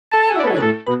Hello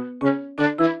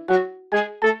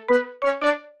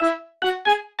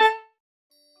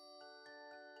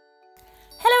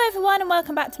everyone and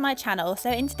welcome back to my channel.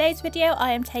 So in today's video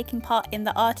I am taking part in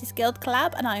the Artist Guild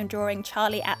collab and I am drawing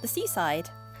Charlie at the Seaside.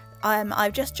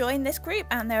 I've just joined this group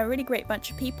and they're a really great bunch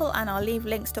of people, and I'll leave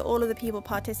links to all of the people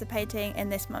participating in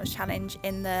this month's challenge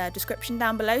in the description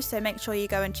down below, so make sure you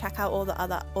go and check out all the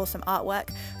other awesome artwork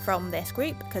from this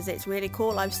group because it's really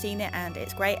cool. I've seen it and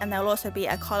it's great, and there'll also be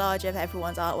a collage of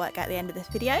everyone's artwork at the end of this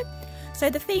video. So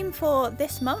the theme for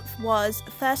this month was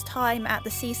first time at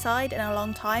the seaside in a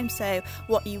long time, so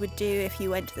what you would do if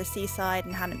you went to the seaside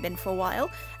and hadn't been for a while.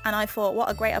 And I thought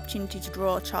what a great opportunity to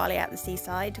draw Charlie at the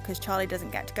seaside, because Charlie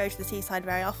doesn't get to go to the seaside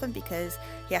very often because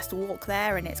he has to walk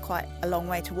there and it's quite a long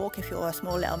way to walk if you're a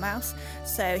small little mouse.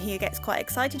 So he gets quite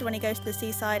excited when he goes to the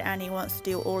seaside and he wants to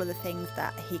do all of the things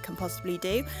that he can possibly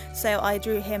do. So I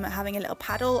drew him having a little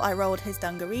paddle, I rolled his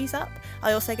dungarees up.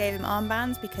 I also gave him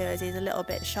armbands because he's a little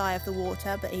bit shy of the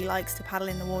water, but he likes to paddle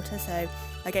in the water, so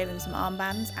I gave him some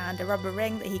armbands and a rubber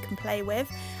ring that he can play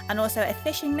with, and also a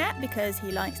fishing net because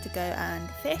he likes to go and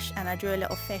fish, and I drew a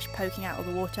little fish poking out of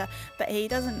the water, but he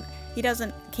doesn't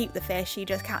keep the fish, he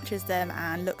just catches them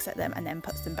and looks at them and then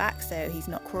puts them back, so he's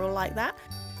not cruel like that.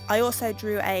 I also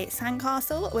drew a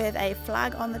sandcastle with a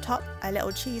flag on the top, a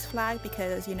little cheese flag,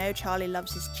 because you know Charlie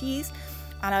loves his cheese,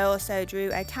 and I also drew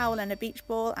a towel and a beach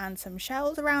ball and some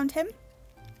shells around him.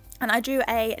 And I drew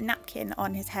a napkin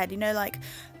on his head, you know, like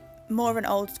more of an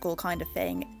old school kind of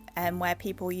thing, where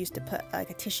people used to put like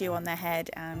a tissue on their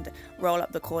head and roll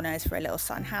up the corners for a little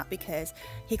sun hat, because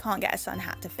he can't get a sun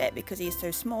hat to fit because he's so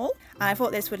small. And I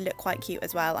thought this would look quite cute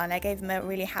as well, and I gave him a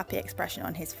really happy expression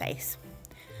on his face.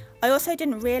 I also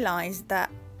didn't realise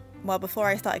that, well, before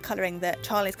I started colouring, that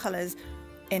Charlie's colours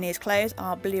in his clothes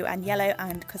are blue and yellow,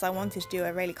 and because I wanted to do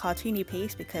a really cartoony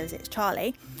piece because it's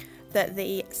Charlie, that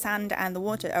the sand and the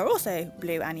water are also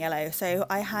blue and yellow, so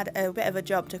I had a bit of a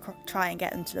job to try and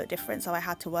get them to look different, so I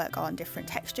had to work on different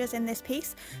textures in this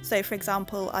piece. So for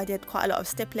example, I did quite a lot of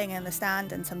stippling in the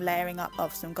sand and some layering up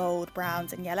of some gold,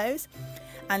 browns and yellows,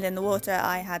 and in the water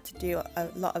I had to do a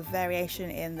lot of variation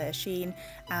in the sheen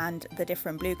and the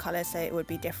different blue colours, so it would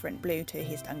be different blue to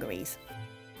his dungarees.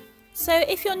 So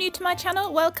if you're new to my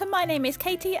channel, welcome. My name is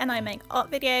Katie and I make art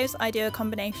videos. I do a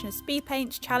combination of speed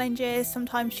paints, challenges,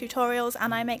 sometimes tutorials,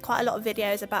 and I make quite a lot of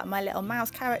videos about my little mouse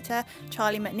character,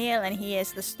 Charlie McNeil, and he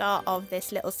is the star of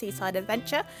this little seaside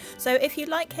adventure. So if you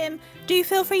like him, do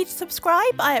feel free to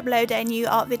subscribe. I upload a new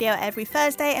art video every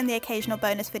Thursday and the occasional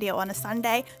bonus video on a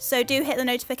Sunday. So do hit the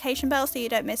notification bell so you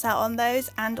don't miss out on those.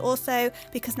 And also,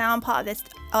 because now I'm part of this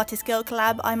Artist Guild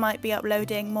collab, I might be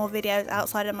uploading more videos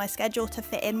outside of my schedule to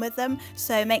fit in with them,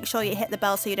 so make sure you hit the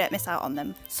bell so you don't miss out on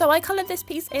them. So I coloured this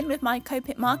piece in with my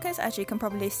Copic markers, as you can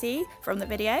probably see from the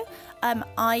video.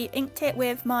 I inked it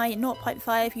with my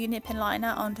 0.5 unit pen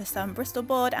liner onto some Bristol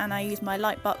board, and I used my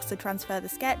light box to transfer the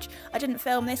sketch. I didn't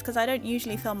film this because I don't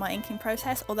usually film my inking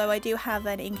process, although I do have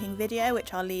an inking video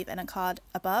which I'll leave in a card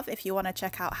above if you want to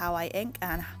check out how I ink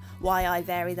and why I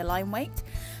vary the line weight.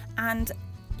 And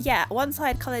yeah, once I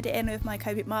had coloured it in with my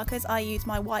Copic markers, I used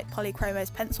my white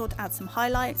Polychromos pencil to add some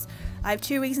highlights. I have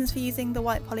two reasons for using the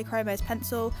white Polychromos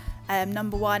pencil.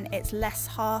 Number one, it's less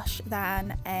harsh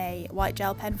than a white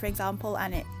gel pen, for example,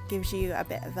 and it gives you a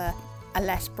bit of a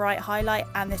less bright highlight,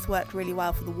 and this worked really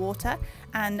well for the water.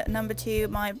 And number two,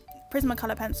 my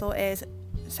Prismacolor pencil is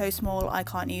so small I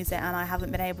can't use it, and I haven't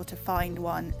been able to find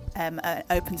one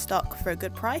open stock for a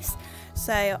good price,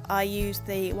 so I used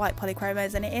the white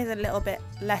Polychromos, and it is a little bit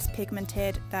less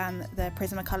pigmented than the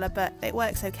Prismacolor, but it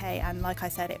works okay, and like I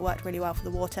said, it worked really well for the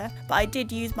water. But I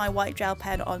did use my white gel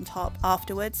pen on top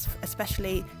afterwards,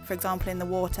 especially for example in the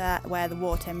water where the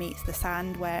water meets the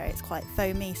sand where it's quite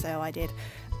foamy, so I did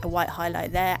a white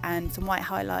highlight there and some white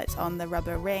highlights on the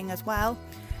rubber ring as well,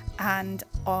 and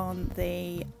on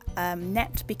the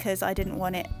net, because I didn't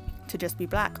want it to just be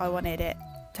black, I wanted it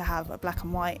to have a black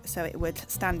and white so it would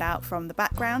stand out from the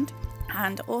background.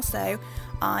 And also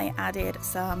I added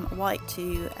some white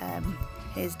to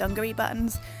his dungaree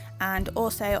buttons, and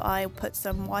also I put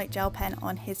some white gel pen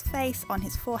on his face, on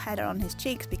his forehead and on his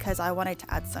cheeks because I wanted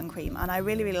to add sun cream, and I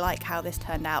really like how this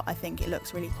turned out. I think it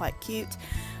looks really quite cute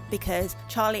because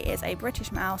Charlie is a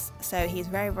British mouse, so he's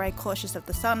very cautious of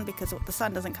the sun because the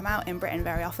sun doesn't come out in Britain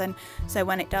very often, so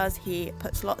when it does he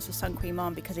puts lots of sun cream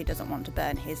on because he doesn't want to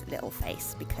burn his little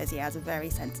face, because he has a very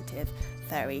sensitive,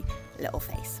 very little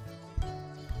face.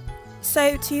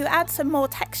 So to add some more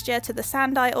texture to the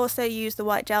sand, I also used the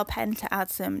white gel pen to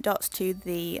add some dots to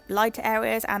the lighter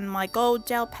areas, and my gold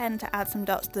gel pen to add some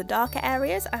dots to the darker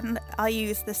areas, and I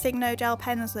used the Signo gel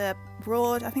pens, the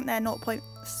broad. I think they're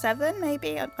 0.7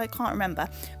 maybe, I can't remember.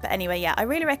 But anyway, yeah, I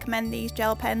really recommend these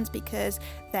gel pens because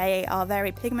they are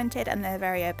very pigmented and they're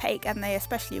very opaque, and they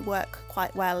especially work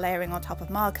quite well layering on top of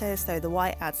markers. So the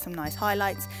white adds some nice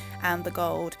highlights and the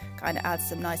gold kind of adds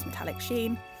some nice metallic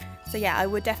sheen. So yeah, I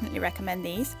would definitely recommend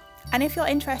these. And if you're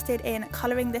interested in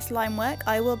colouring this line work,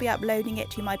 I will be uploading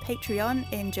it to my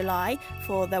Patreon in July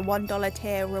for the $1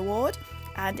 tier reward.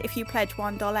 And if you pledge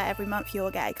 $1 every month,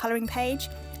 you'll get a colouring page.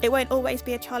 It won't always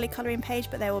be a Charlie colouring page,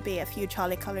 but there will be a few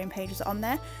Charlie colouring pages on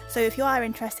there. So if you are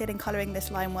interested in colouring this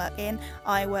line work in,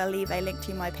 I will leave a link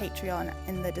to my Patreon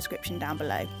in the description down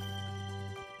below.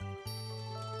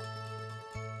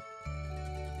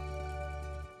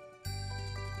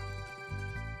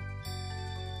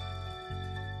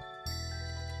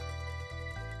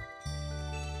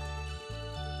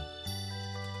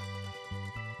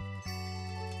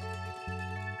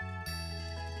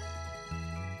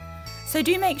 So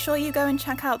do make sure you go and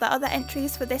check out the other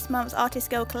entries for this month's Artist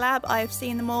Guild collab. I've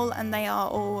seen them all and they are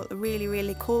all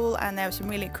really cool, and there are some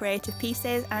really creative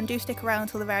pieces. And do stick around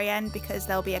till the very end because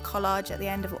there'll be a collage at the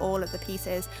end of all of the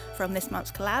pieces from this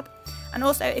month's collab. And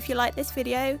also, if you like this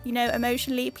video, you know,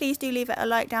 emotionally, please do leave it a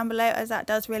like down below, as that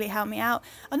does really help me out.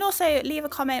 And also leave a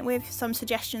comment with some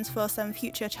suggestions for some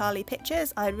future Charlie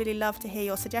pictures. I'd really love to hear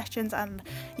your suggestions, and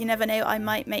you never know, I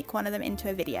might make one of them into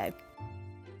a video.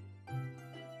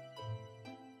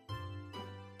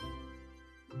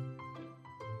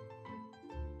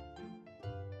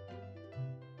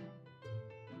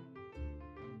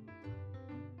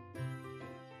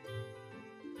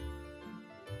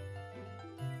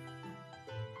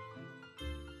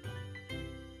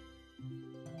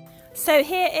 So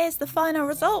here is the final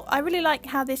result. I really like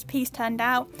how this piece turned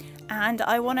out, and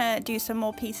I want to do some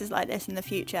more pieces like this in the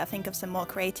future. Think of some more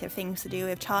creative things to do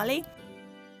with Charlie.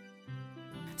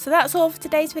 So that's all for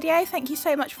today's video. Thank you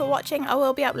so much for watching. I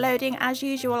will be uploading as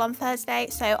usual on Thursday,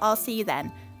 so I'll see you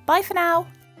then. Bye for now.